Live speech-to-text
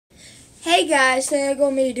Hey guys, today I'm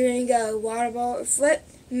going to be doing a water bottle flip,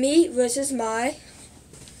 me versus my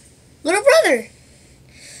little brother.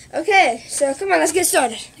 Okay, so come on, let's get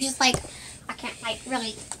started. Just like, I can't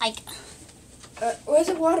really Where's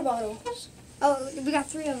the water bottle? Oh, we got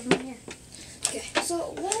 3 of them right here. Okay. So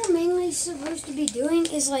what we're mainly supposed to be doing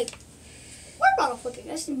is like water bottle flipping.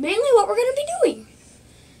 That's mainly what we're going to be doing.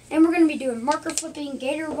 And we're going to be doing marker flipping,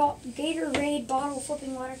 Gatorade bottle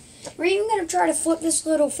flipping water. We're even going to try to flip this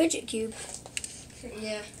little fidget cube.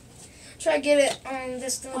 Yeah. Try to get it on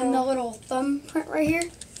this little... On the little thumbprint right here.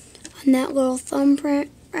 On that little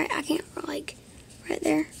thumbprint. Right, I can't, like, right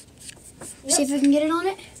there. Yep. See if we can get it on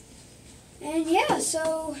it. And yeah,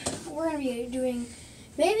 so we're going to be doing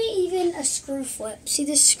maybe even a screw flip. See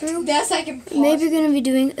this screw? That's like impossible. Maybe we're going to be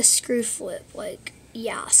doing a screw flip. Like,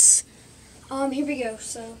 yes. Here we go.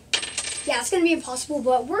 So, yeah, it's going to be impossible,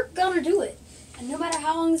 but we're going to do it. And no matter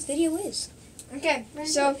how long this video is. Okay,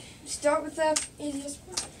 so start with the easiest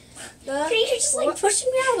one. You're just like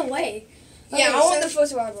pushing me out of the way. Yeah, Okay, I want so- the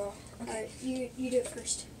first water bottle. Okay. Alright, you do it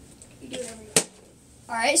first. You do whatever you want.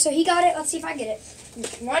 Alright, so he got it. Let's see if I get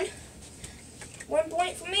it. 1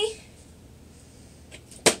 point for me.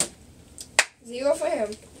 0 for him.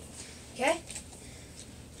 Okay?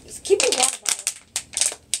 Just keep your water bottle.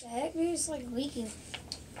 The heck, dude, it's like leaking.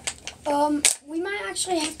 We might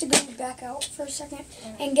actually have to go back out for a second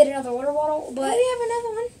and get another water bottle, but we have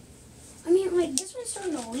another one. I mean, like, this one's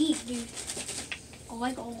starting to leak, dude.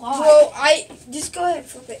 Like a lot. Well, just go ahead and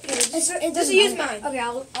flip it. Here, It just doesn't use matter. mine. Okay,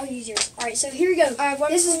 I'll use yours. Alright, so here we go. I have 1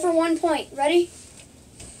 This is point. for 1 point. Ready?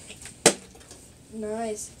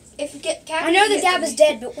 Nice. If you get Captain, I know you the get dab the- is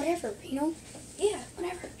dead, but whatever, you know? Yeah.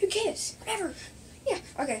 Whatever. Who cares? Whatever. Yeah.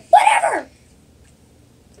 Okay. Whatever!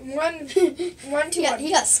 1, 2, Yeah, 1. he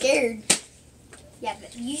got scared. Yeah,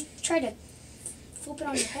 but you tried to flip it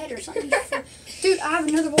on your head or something. Dude, I have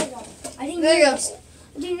another water bottle. I didn't There you know go. this.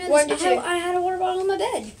 I didn't know 1 this. to 2. I had a water bottle on my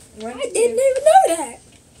bed. 1 I to 2. didn't even know that.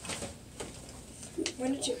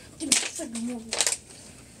 1 to 2. Dude, it's like normal.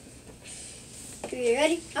 Okay, you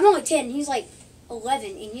ready? I'm only 10. He's like 11,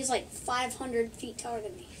 and he's like 500 feet taller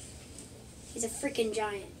than me. He's a freaking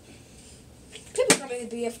giant. People call me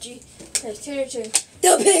the BFG. Okay, 2 to 2.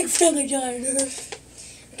 The big friendly giant.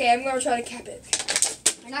 Okay, I'm gonna try to cap it.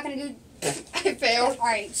 We're not gonna do. I failed. All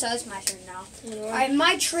right, so it's my turn now. All All right,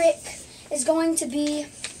 my trick is going to be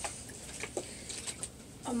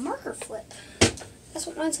a marker flip. That's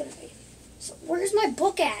what mine's gonna be. So where's my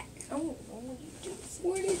book at? Oh,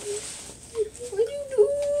 what did you do? What did you do?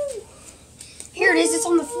 Here it is. It's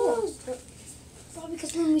on the floor. Probably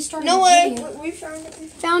because when we started No the way. video, We found it.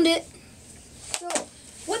 found it. So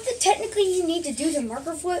what technically you need to do the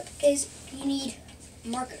marker flip is you need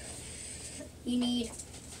marker. You need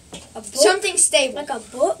a book. Something stable. Like a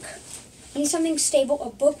book. You need something stable. A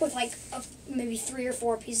book with like maybe 3 or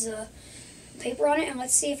 4 pieces of paper on it, and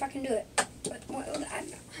let's see if I can do it. But, I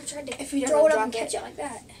tried to If you throw don't it up and drop catch it like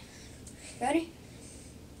that. Ready?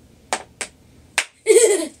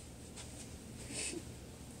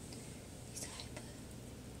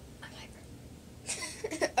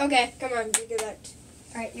 Okay, come on, you get that.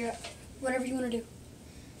 All right, you're up. Whatever you want to do.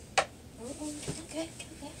 Okay.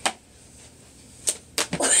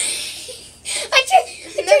 I tried to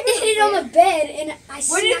hit it on the bed, and I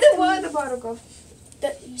Where did smacked the water bottle go?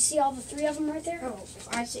 You see all the 3 of them right there? Oh,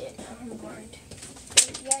 I see it. I'm blind.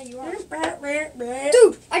 Yeah, you are. Dude,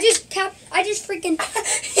 Dude, I just freaking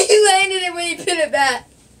you landed it when you put it back.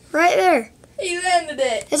 right there. You landed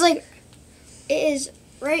it. It's like, it is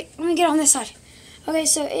right, let me get on this side. Okay,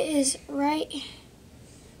 so it is right,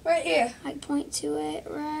 Right here. I point to it,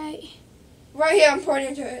 right. Right here, I'm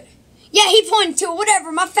pointing to it. Yeah, he pointed to it,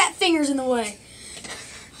 whatever, my fat finger's in the way.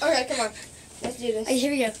 Okay, come on. Let's do this. Okay,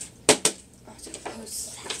 here we go. Oh, so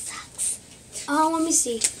close. That sucks. Let me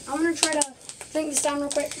see. I'm gonna try to think this down real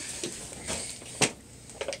quick.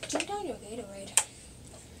 Drink down your Gatorade.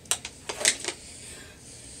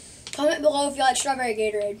 Comment below if you like strawberry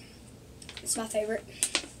Gatorade. It's my favorite.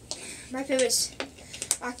 My favorite's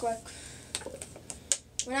Aqua.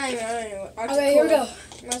 We're not even, I don't know. Arctic Okay, here we Cola.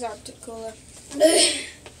 go. Mine's Arctic Cola.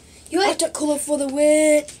 You like Arctic Cola for the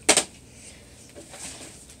win.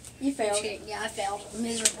 You failed. Yeah, I failed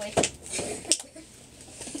miserably. Let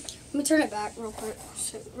me turn it back real quick.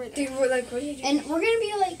 So, right there. Dude, what are you doing? And we're gonna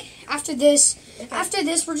be like after this. Okay. After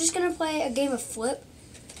this, we're just gonna play a game of flip.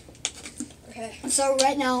 Okay. So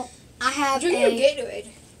right now, I have Drink your Gatorade.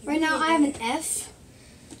 right now I have an F.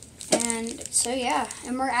 And so yeah,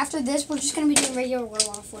 and we're after this, we're just gonna be doing regular water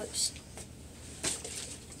bottle flips.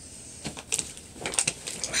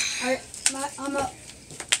 All right,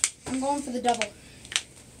 I'm going for the double.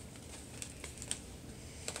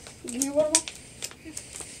 Give me your water ball.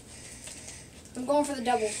 I'm going for the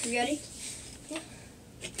double. You ready? Yeah.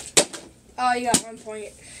 Oh, you got 1 point.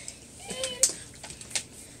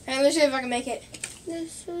 And let's see if I can make it.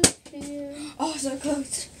 This is here. Oh, so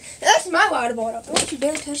close. That's my water bottle. Don't you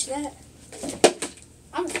dare touch that.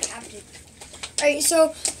 I'm a captain. Alright,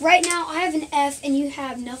 so right now I have an F and you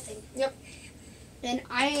have nothing. Yep. And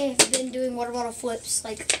I have been doing water bottle flips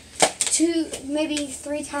like 2, maybe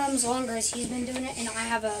 3 times longer as he's been doing it, and I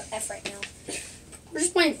have a F right now. We're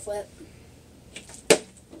just playing flip.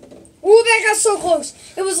 Ooh, that got so close.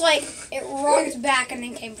 It was like it rocked back and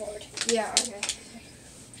then came forward. Yeah, okay.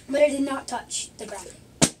 But it did not touch the ground.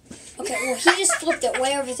 Okay, well, he just flipped it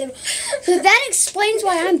way over the table. So that explains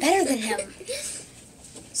why I'm better than him.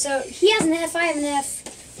 So he has an F, I have an F.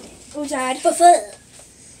 Who's that? That's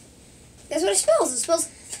what it spells. It spells.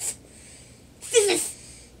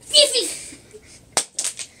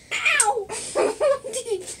 Ow!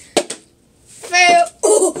 Fail.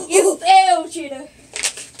 You failed, cheater.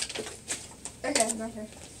 Okay, my turn.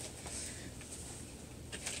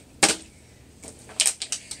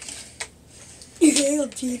 You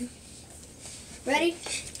failed, cheater. Ready?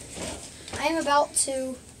 I am about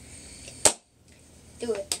to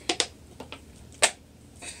do it.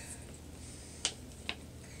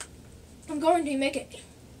 I'm going to make it.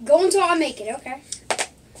 Go until I make it, okay?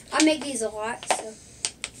 I make these a lot, so.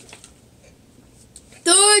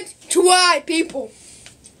 Good try, people.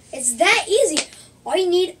 It's that easy. All you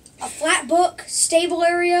need, a flat book, stable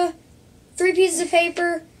area, 3 pieces of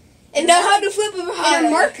paper, And know how to flip it behind. and a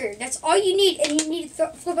marker. That's all you need, and you need to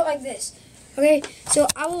flip it like this. Okay, so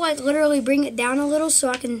I will like literally bring it down a little so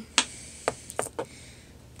I can.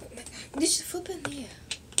 Just flip it in here.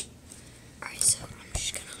 Alright, so I'm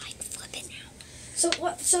just gonna like flip it now. So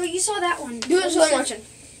what? So you saw that one. Do it so I'm watching.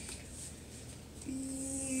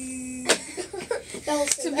 That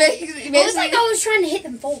was So bad. basically, It was like I was trying to hit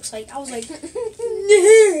them folks. Like I was like.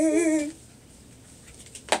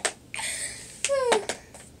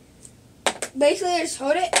 Basically, just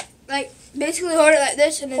hold it like hold it like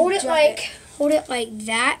this and then Hold it drop like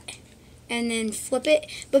that, and then flip it.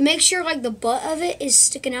 But make sure like the butt of it is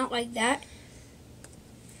sticking out like that,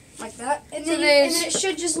 and So then and there's- then it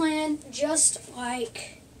should just land just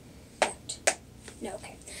like that. No,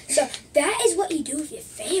 okay. So that is what you do if you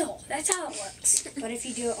fail. That's how it works. But if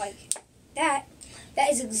you do it like that,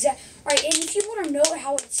 that is exact. All right, and if you want to know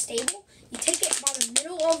how it's stable, you take it by the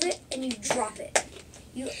middle of it and you drop it.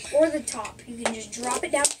 Or the top. You can just drop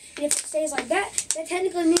it down, and if it stays like that, that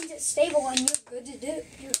technically means it's stable and you're good to do.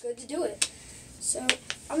 You're good to do it. So,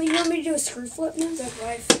 I mean, you want me to do a screw flip now? That's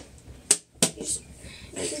life. You just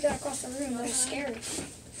do that across the room. That was scary.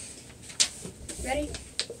 Ready?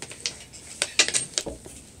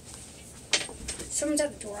 Someone's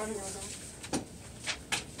at the door. I don't know.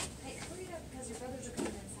 Hey, hurry it up because your brothers are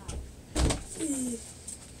coming inside.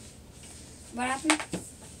 What happened?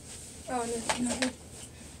 Oh no, nothing.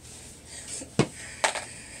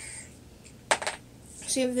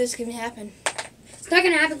 See if this can happen. It's not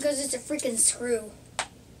gonna happen because it's a freaking screw.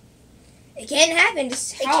 It can't happen.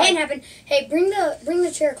 Just It can happen. Hey, bring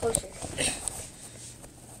the chair closer.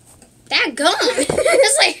 That gun.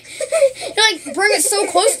 It's like you like bring it so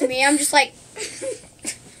close to me. I'm just like,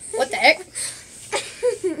 what the heck?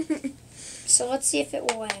 So let's see if it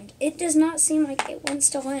will land. It does not seem like it wants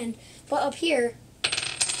to land, but up here,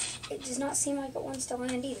 it does not seem like it wants to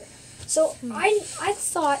land either. So I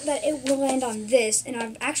thought that it will land on this, and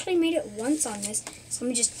I've actually made it once on this. So let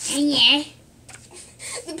me just The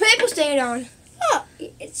paper stayed on. oh,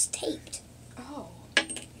 it's taped. Oh.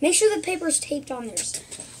 Make sure the paper's taped on there.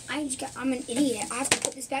 I'm an idiot. I have to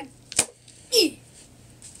put this back. I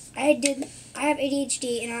have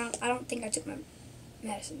ADHD, and I don't think I took my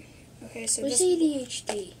medicine. Okay, so What's just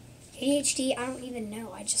ADHD? ADHD, I don't even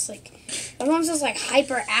know. I just like, my mom says like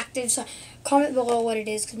hyperactive, so comment below what it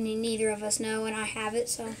is, because neither of us know, and I have it,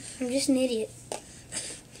 so I'm just an idiot.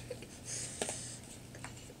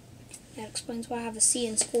 That explains why I have a C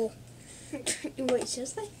in school. Wait,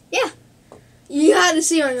 seriously? Yeah. You had to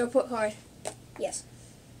see on your report card. Yes.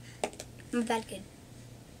 I'm a bad kid.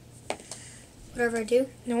 Whatever I do.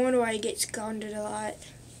 No wonder why you get scounded a lot.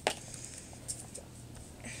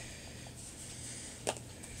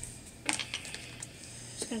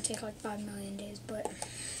 It's going to take like 5 million days, but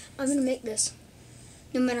I'm going to make this.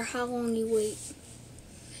 No matter how long you wait.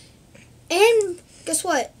 And guess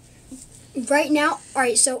what? Right now,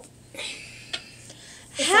 alright, so.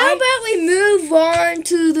 How about we move on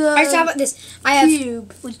to the Alright, so how about this? I have.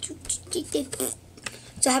 cube?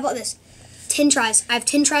 So how about this? 10 tries. I have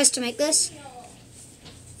 10 tries to make this.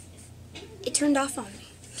 It turned off on me.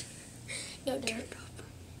 No, don't.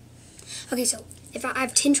 Okay, so if I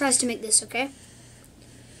have 10 tries to make this, okay?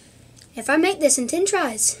 If I make this in 10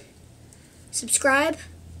 tries, subscribe,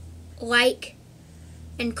 like,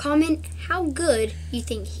 and comment how good you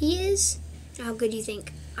think he is and how good you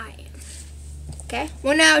think I am. Okay?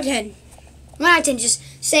 1 out of 10. 1 out of 10. Just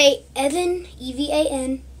say Evan,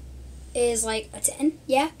 EVAN, is like a 10.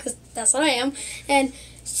 Yeah, because that's what I am. And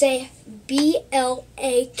say BLAKE,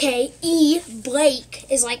 Blake,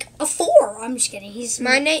 is like a 4. I'm just kidding. He's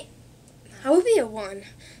My name, I would be a 1,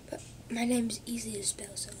 but my name's easy to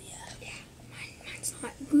spell, so yeah. Mine's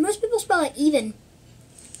not. Most people spell it even.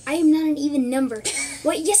 I am not an even number.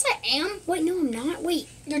 Wait, yes I am. Wait, no I'm not. Wait,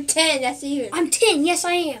 You're 10, that's even. I'm 10. Yes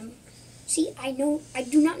I am. See, I do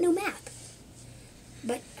not know math.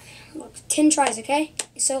 But look, 10 tries, okay?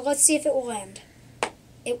 So let's see if it will land.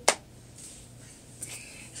 Let's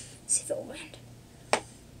see if it will land.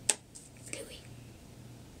 Gooey.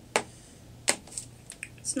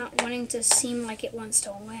 It's not wanting to seem like it wants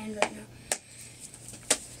to land right now.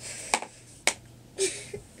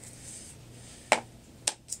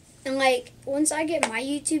 And like, once I get my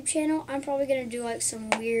YouTube channel, I'm probably gonna do like some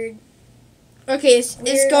weird Okay, it's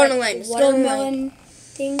going to like, land. It's going to land. watermelon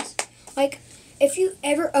things. Like, if you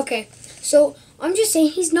ever, okay, so I'm just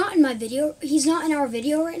saying he's not in my video. He's not in our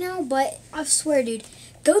video right now, but I swear, dude,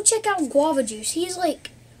 go check out Guava Juice. He's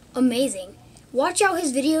like amazing. Watch out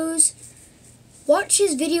his videos. Watch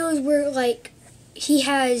his videos where like he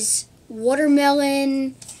has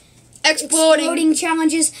watermelon exploding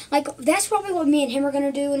challenges. Like that's probably what me and him are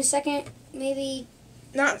gonna do in a second. Maybe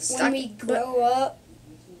Not when stuck, we but grow up,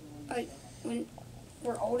 like when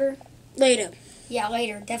we're older. later. Yeah,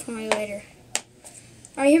 later. Definitely later.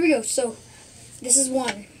 Alright, here we go. So, this is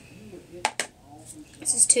 1.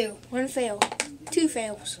 This is 2. 1 fail. 2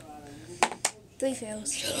 fails. 3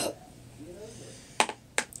 fails. 4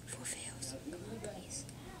 fails.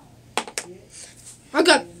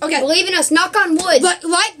 Okay, okay. Believe in us. Knock on wood.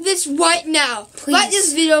 Like this right now. Please. Like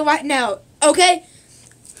this video right now, okay?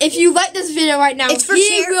 If you like this video right now, It's for he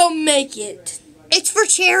charity. will make it. It's for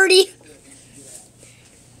charity.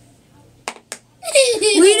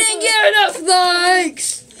 We didn't get enough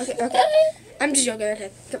likes. Okay, okay. I'm just joking.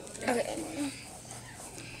 Okay. Okay.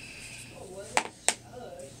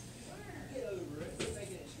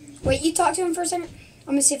 Wait, you talk to him for a second?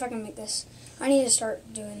 I'm gonna see if I can make this. I need to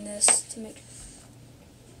start doing this to make...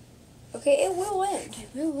 Okay, it will land. It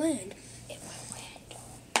will land. It will land.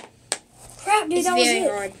 Crap, dude, It's that was very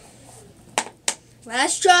it. hard.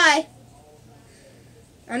 Last try.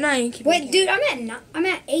 I'm not even keeping Wait, count. dude, I'm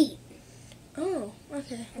at 8. Oh,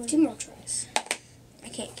 okay. I have 2 more tries. I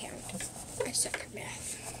can't count. I suck at math.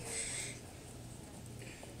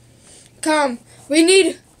 Come, we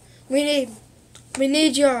need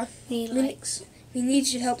your Need We- likes. we need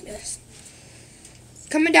you to help us.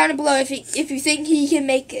 Comment down below if you think he can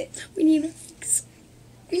make it. We need likes.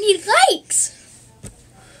 We need likes.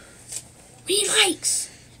 We need likes.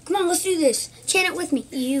 Come on, let's do this. Chant it with me.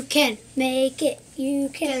 You can make it. You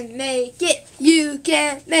can Can make it. You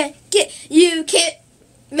can make it. You can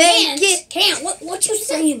make it. Can't. What you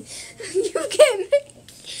saying? You can make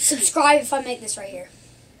it. Subscribe if I make this right here.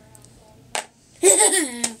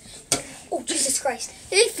 Oh, Jesus Christ.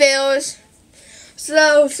 He fails.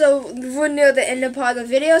 So we're near the end of part of the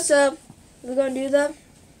video, so we're gonna do the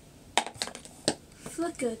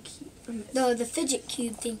flicker cube. No, the fidget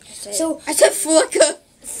cube thing. So I said flicker.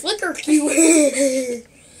 Flicker cube.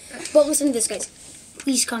 But listen to this, guys.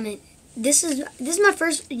 Please comment. This is my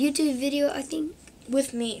first YouTube video, I think.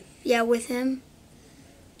 With me, Yeah, with him.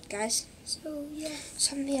 guys. So yeah.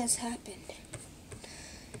 Something has happened.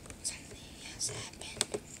 Something has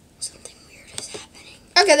happened. Something weird is happening.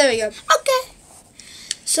 Okay, there we go. Okay.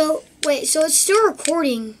 So wait, so it's still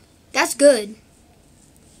recording. That's good.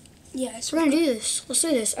 Yes. So we're gonna do this. Let's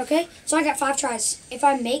do this, okay? So I got 5 tries. If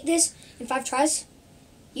I make this in 5 tries,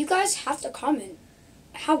 you guys have to comment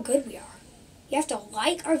how good we are. You have to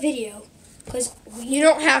like our video, because You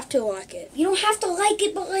don't have to like it. you don't have to like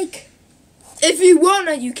it, but like, If you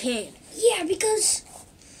wanna, you can. yeah, because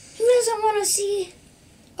who doesn't want to see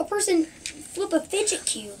a person flip a fidget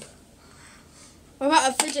cube? What about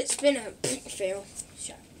a fidget spinner? Fail.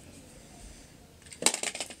 Shut up.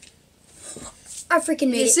 I freaking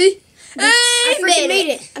made You it. see? I freaking made made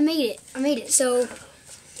it. I made it. So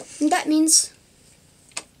that means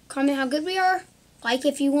comment how good we are, like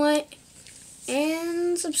if you want,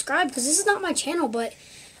 and subscribe, because this is not my channel, but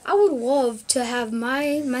I would love to have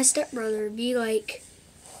my stepbrother be like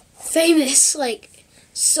famous, like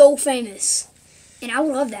so famous, and I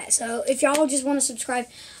would love that. So if y'all just want to subscribe,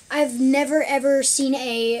 I've never ever seen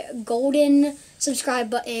a golden subscribe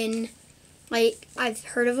button. Like, I've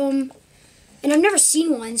heard of them, and I've never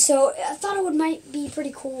seen one, so I thought it might be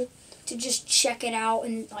pretty cool to just check it out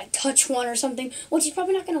and like touch one or something. Which he's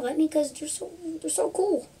probably not gonna let me because they're so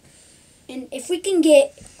cool. And if we can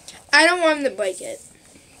get, I don't want him to break it.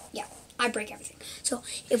 yeah, I break everything. So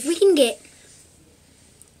if we can get,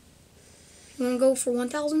 you wanna go for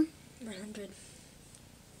 1,000? 100.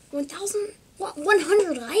 1,000? What?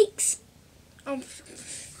 100 likes? Um,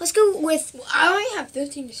 Let's go with. I only have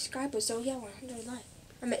 15 subscribers, so yeah, 100 likes.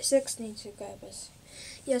 I'm at 16 subscribers.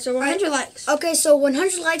 Yeah, so 100 likes. Okay, so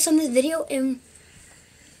 100 likes on this video, and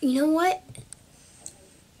you know what?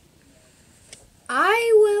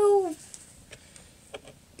 I will.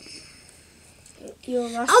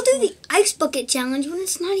 I'll do the ice bucket challenge when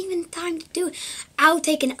it's not even time to do it. I'll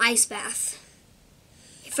take an ice bath.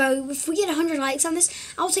 If we get 100 likes on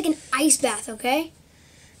this, I'll take an ice bath, okay?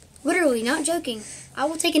 Literally, not joking. I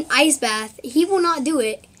will take an ice bath. He will not do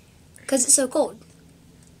it because it's so cold.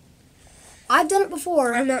 I've done it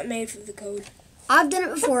before. I'm not made for the cold. I've done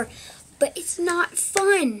it before, but it's not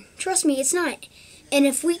fun. Trust me, it's not. And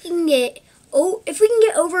if we can get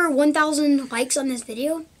over 1,000 likes on this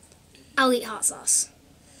video, I'll eat hot sauce.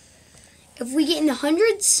 If we get in the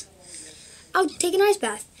hundreds, I'll take an ice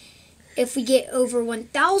bath. If we get over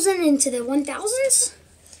 1,000 into the 1,000s,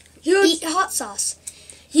 eat hot sauce.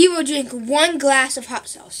 He will drink 1 glass of hot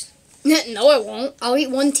sauce. No, I won't. I'll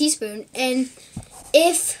eat 1 teaspoon. And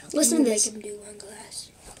listen to this. Make him do 1 glass.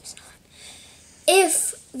 No, it's not.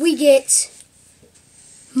 If we get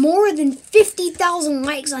more than 50,000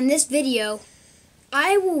 likes on this video,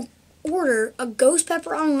 I will order a ghost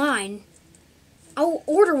pepper online. I will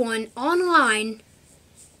order one online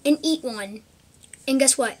and eat one. And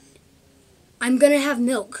guess what? I'm going to have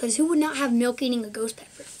milk, because who would not have milk eating a ghost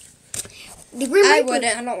pepper? I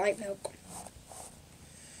wouldn't. I don't like milk.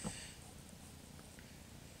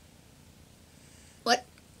 What?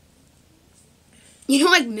 You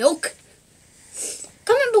don't like milk?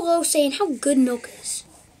 Comment below saying how good milk is.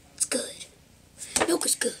 It's good. Milk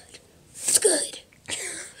is good. It's good.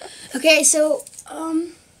 Okay, so,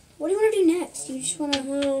 what do you want to do next? You just want to...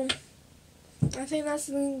 Well, I think that's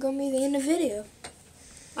going to be the end of the video.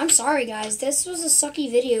 I'm sorry, guys. This was a sucky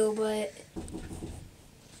video, but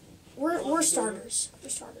we're starters. We're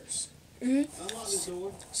starters.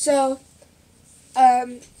 So,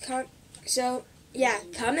 yeah,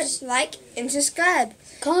 comment, like, and subscribe.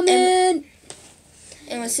 Comment!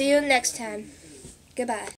 And we'll see you next time. Goodbye.